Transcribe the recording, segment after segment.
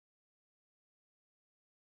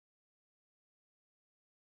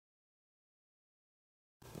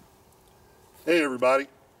Hey everybody,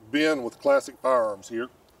 Ben with Classic Firearms here.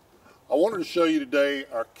 I wanted to show you today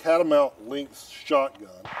our Catamount Lynx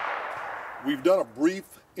shotgun. We've done a brief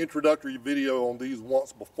introductory video on these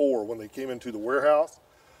once before when they came into the warehouse,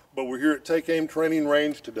 but we're here at Take Aim Training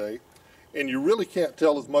Range today, and you really can't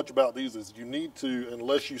tell as much about these as you need to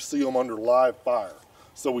unless you see them under live fire.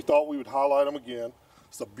 So we thought we would highlight them again.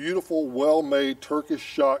 It's a beautiful, well-made Turkish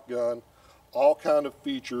shotgun, all kind of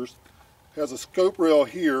features. Has a scope rail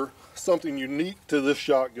here. Something unique to this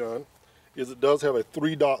shotgun is it does have a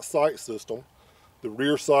 3-dot sight system. The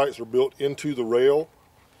rear sights are built into the rail,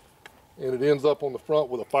 and it ends up on the front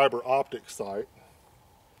with a fiber optic sight.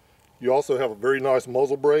 You also have a very nice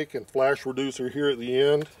muzzle brake and flash reducer here at the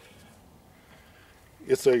end.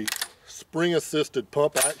 It's a spring assisted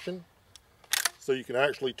pump action, so you can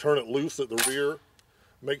actually turn it loose at the rear.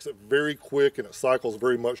 Makes it very quick, and it cycles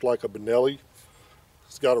very much like a Benelli.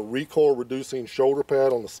 It's got a recoil reducing shoulder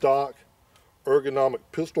pad on the stock, ergonomic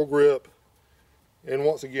pistol grip, and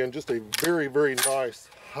once again just a very, very nice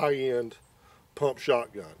high-end pump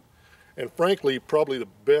shotgun. And frankly, probably the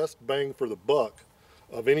best bang for the buck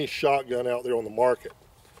of any shotgun out there on the market.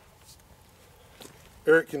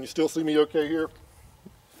 Eric, can you still see me okay here?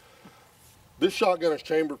 This shotgun is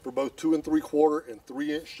chambered for both 2 3/4 and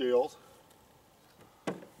 3-inch shells.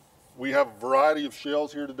 We have a variety of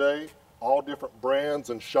shells here today, all different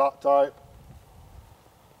brands and shot type.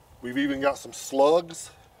 We've even got some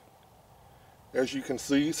slugs. As you can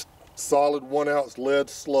see, solid 1-ounce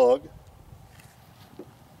lead slug.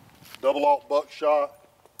 Double aught buckshot,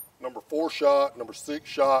 number 4 shot, number 6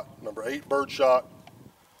 shot, number 8 bird shot.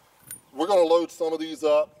 We're going to load some of these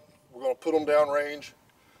up. We're going to put them down range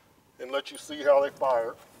and let you see how they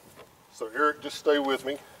fire. So Eric, just stay with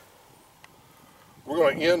me. We're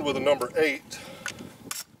going to end with a number 8.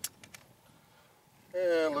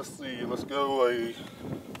 And let's see, let's go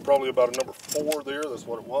probably about a number 4 there. That's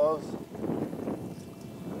what it was.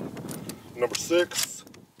 Number 6.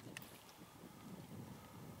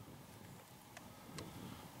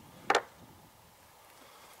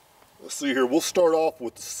 Let's see here, we'll start off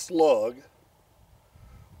with the slug.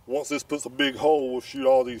 Once this puts a big hole, we'll shoot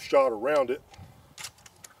all these shot around it.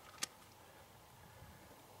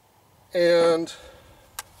 And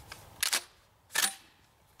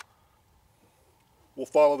we'll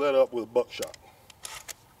follow that up with a buckshot.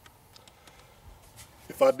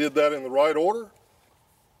 If I did that in the right order,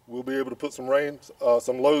 we'll be able to put some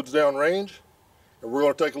loads down range. And we're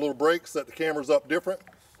going to take a little break, set the cameras up different.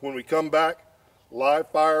 When we come back, live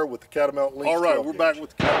fire with the Catamount Lynx. All right, we're back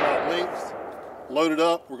with the Catamount Lynx. Loaded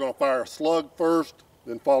up, we're going to fire a slug first,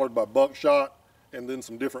 then followed by buckshot, and then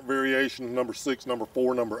some different variations, number 6, number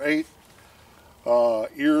 4, number 8.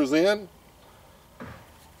 Ears in.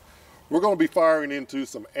 We're going to be firing into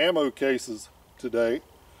some ammo cases today,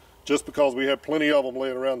 just because we have plenty of them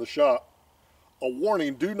laying around the shop. A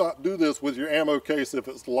warning, do not do this with your ammo case if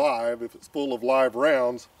it's live, if it's full of live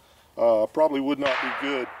rounds. Probably would not be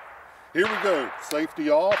good. Here we go, safety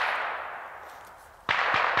off.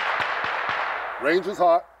 Range is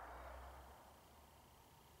hot.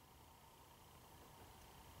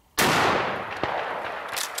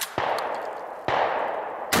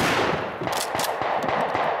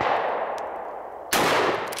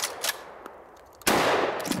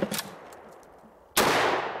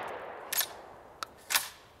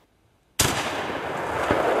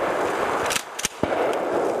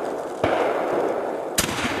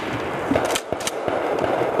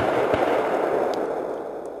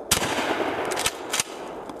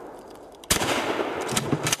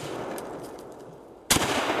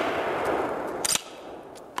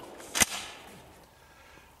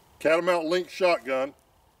 Catamount Lynx shotgun.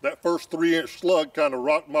 That first 3-inch slug kind of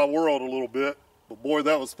rocked my world a little bit, but boy,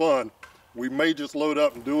 that was fun. We may just load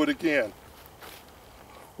up and do it again.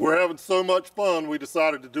 We're having so much fun, we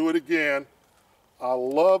decided to do it again. I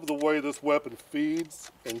love the way this weapon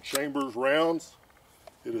feeds and chambers rounds.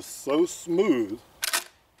 It is so smooth.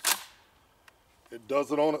 It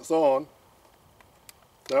does it on its own.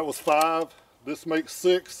 That was 5. This makes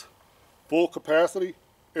 6. Full capacity.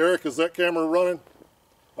 Eric, is that camera running?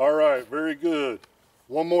 All right, very good.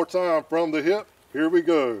 One more time from the hip. Here we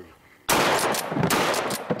go.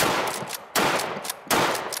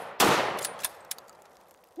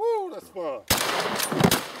 Woo, that's fun.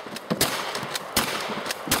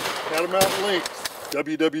 Catamount Lynx,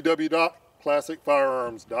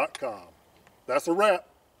 www.classicfirearms.com. That's a wrap.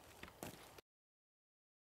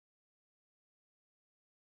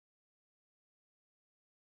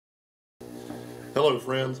 Hello,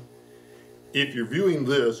 friends. If you're viewing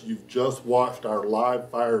this, you've just watched our live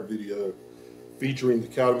fire video featuring the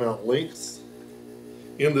Catamount Lynx.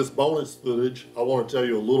 In this bonus footage, I want to tell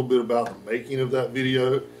you a little bit about the making of that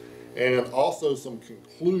video and also some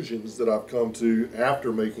conclusions that I've come to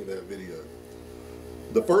after making that video.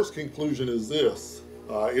 The first conclusion is this: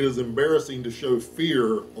 it is embarrassing to show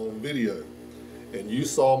fear on video. And you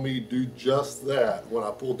saw me do just that when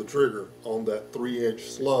I pulled the trigger on that 3-inch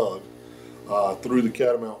slug through the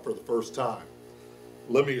Catamount for the first time.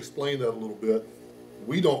 Let me explain that a little bit.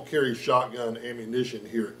 We don't carry shotgun ammunition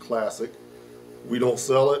here at Classic. We don't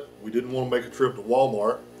sell it. We didn't want to make a trip to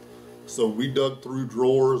Walmart. So we dug through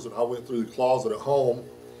drawers and I went through the closet at home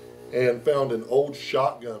and found an old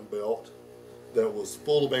shotgun belt that was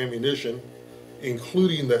full of ammunition,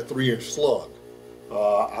 including that 3-inch slug.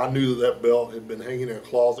 I knew that belt had been hanging in a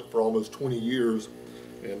closet for almost 20 years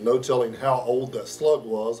and no telling how old that slug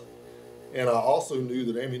was. And I also knew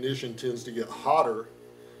that ammunition tends to get hotter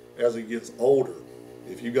as it gets older.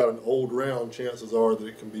 If you've got an old round, chances are that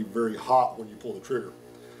it can be very hot when you pull the trigger.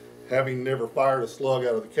 Having never fired a slug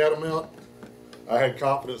out of the Catamount, I had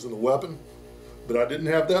confidence in the weapon, but I didn't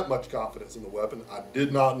have that much confidence in the weapon. I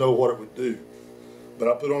did not know what it would do. But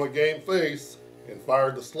I put on a game face and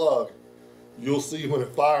fired the slug. You'll see when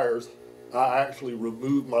it fires, I actually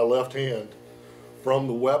removed my left hand from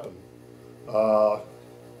the weapon. I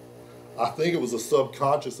think it was a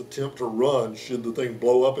subconscious attempt to run should the thing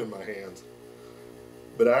blow up in my hands.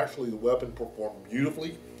 But actually the weapon performed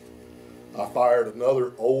beautifully. I fired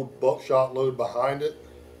another old buckshot load behind it.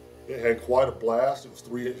 It had quite a blast. It was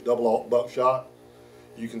 3-inch double-aught buckshot.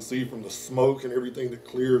 You can see from the smoke and everything that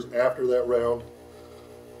clears after that round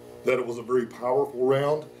that it was a very powerful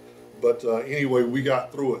round. But anyway, we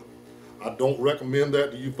got through it. I don't recommend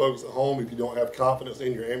that to you folks at home. If you don't have confidence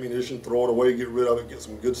in your ammunition, throw it away, get rid of it, get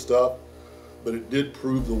some good stuff. But it did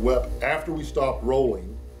prove the weapon. After we stopped rolling,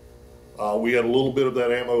 we had a little bit of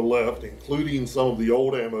that ammo left, including some of the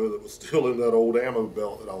old ammo that was still in that old ammo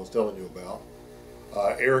belt that I was telling you about.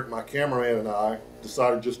 Eric, my cameraman, and I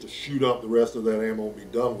decided just to shoot up the rest of that ammo and be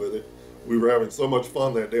done with it. We were having so much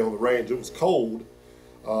fun that day on the range. It was cold.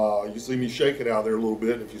 You see me shaking out there a little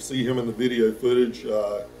bit. If you see him in the video footage,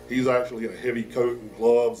 he's actually in a heavy coat and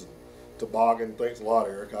gloves and toboggan. Thanks a lot,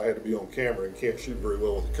 Eric. I had to be on camera and can't shoot very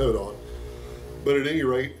well with the coat on. But at any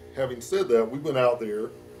rate, having said that, we went out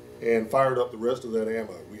there and fired up the rest of that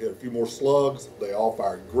ammo. We had a few more slugs. They all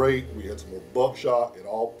fired great. We had some more buckshot. It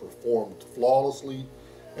all performed flawlessly.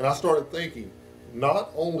 And I started thinking,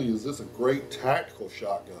 not only is this a great tactical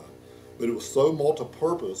shotgun, but it was so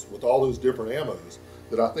multi-purpose with all those different ammos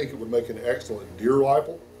that I think it would make an excellent deer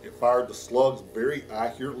rifle. It fired the slugs very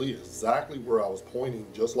accurately, exactly where I was pointing,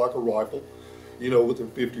 just like a rifle. You know,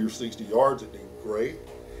 within 50 or 60 yards, it did great.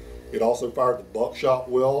 It also fired the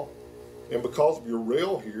buckshot well. And because of your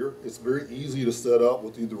rail here, it's very easy to set up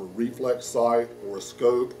with either a reflex sight or a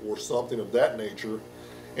scope or something of that nature.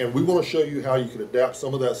 And we want to show you how you can adapt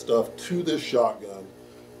some of that stuff to this shotgun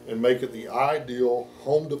and make it the ideal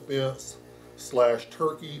home defense /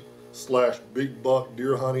 turkey / big buck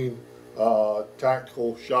deer hunting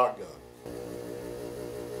tactical shotgun.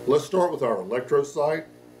 Let's start with our electro sight.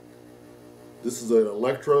 This is an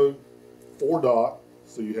electro 4-dot,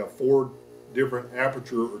 so you have 4 different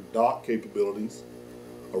aperture or dot capabilities.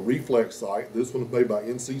 A reflex sight. This one's made by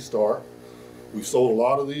NC Star. We've sold a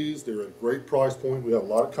lot of these. They're at a great price point. We have a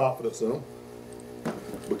lot of confidence in them.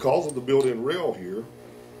 Because of the built-in rail here,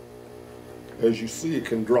 as you see, it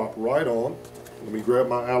can drop right on. Let me grab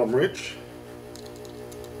my Allen wrench.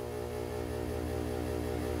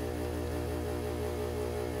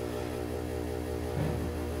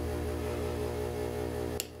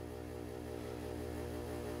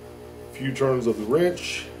 Few turns of the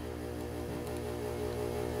wrench,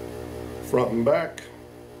 front and back.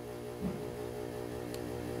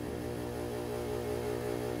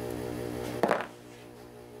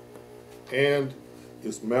 And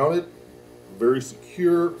it's mounted, very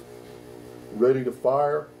secure, ready to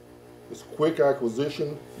fire. It's quick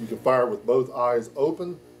acquisition. You can fire with both eyes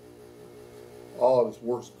open. All of this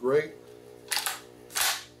works great.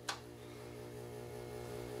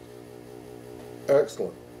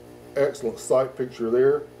 Excellent. Excellent sight picture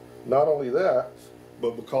there. Not only that,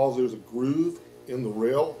 but because there's a groove in the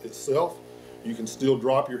rail itself, you can still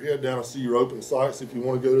drop your head down and see your open sights if you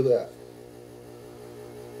want to go to that.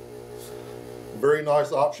 Very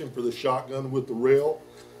nice option for the shotgun with the rail.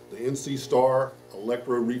 The NC Star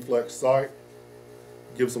Electro Reflex sight.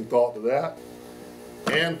 Give some thought to that.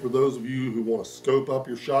 And for those of you who want to scope up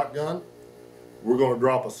your shotgun, we're going to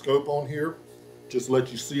drop a scope on here, just to let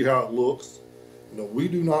you see how it looks. You know, we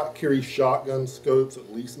do not carry shotgun scopes,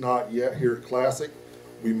 at least not yet here at Classic.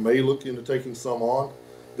 We may look into taking some on.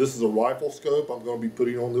 This is a rifle scope I'm going to be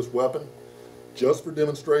putting on this weapon. Just for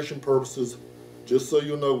demonstration purposes, just so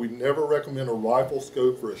you know, we never recommend a rifle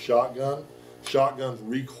scope for a shotgun. Shotguns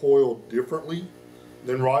recoil differently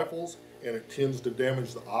than rifles, and it tends to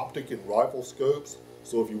damage the optic in rifle scopes.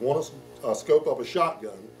 So if you want to scope up a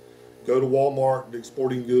shotgun, go to Walmart, Dick's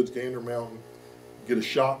Sporting Goods, Gander Mountain, get a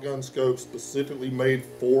shotgun scope specifically made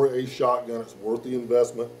for a shotgun. It's worth the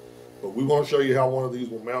investment. But we want to show you how one of these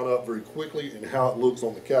will mount up very quickly and how it looks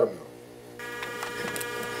on the Catamount.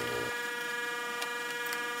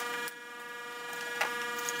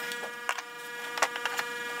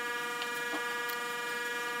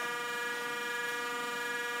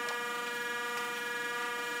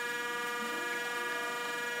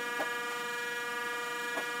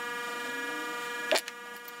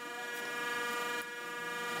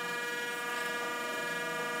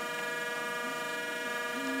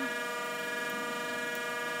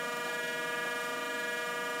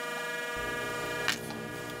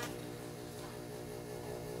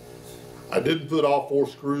 I didn't put all 4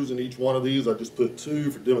 screws in each one of these. I just put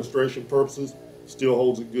 2 for demonstration purposes. Still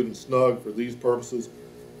holds it good and snug for these purposes.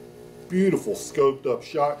 Beautiful scoped up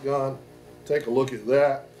shotgun. Take a look at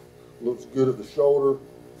that. Looks good at the shoulder.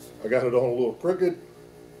 I got it on a little crooked.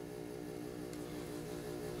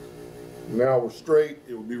 Now we're straight.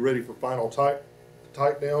 It will be ready for final tight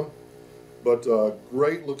down. But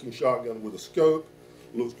great looking shotgun with a scope.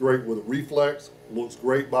 Looks great with a reflex. Looks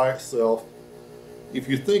great by itself. If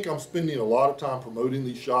you think I'm spending a lot of time promoting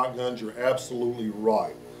these shotguns, you're absolutely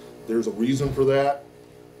right. There's a reason for that.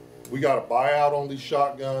 We got a buyout on these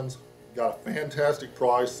shotguns, got a fantastic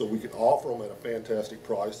price, so we can offer them at a fantastic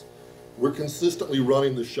price. We're consistently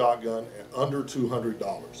running the shotgun at under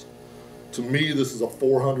 $200. To me, this is a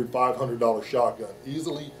 $400, $500 shotgun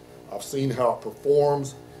easily. I've seen how it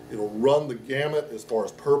performs. It'll run the gamut as far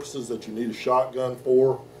as purposes that you need a shotgun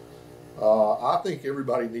for. I think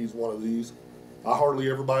everybody needs one of these. I hardly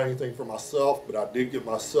ever buy anything for myself, but I did get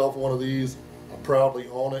myself one of these. I proudly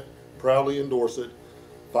own it, proudly endorse it.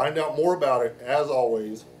 Find out more about it, as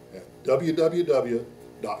always, at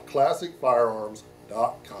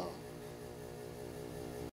www.classicfirearms.com.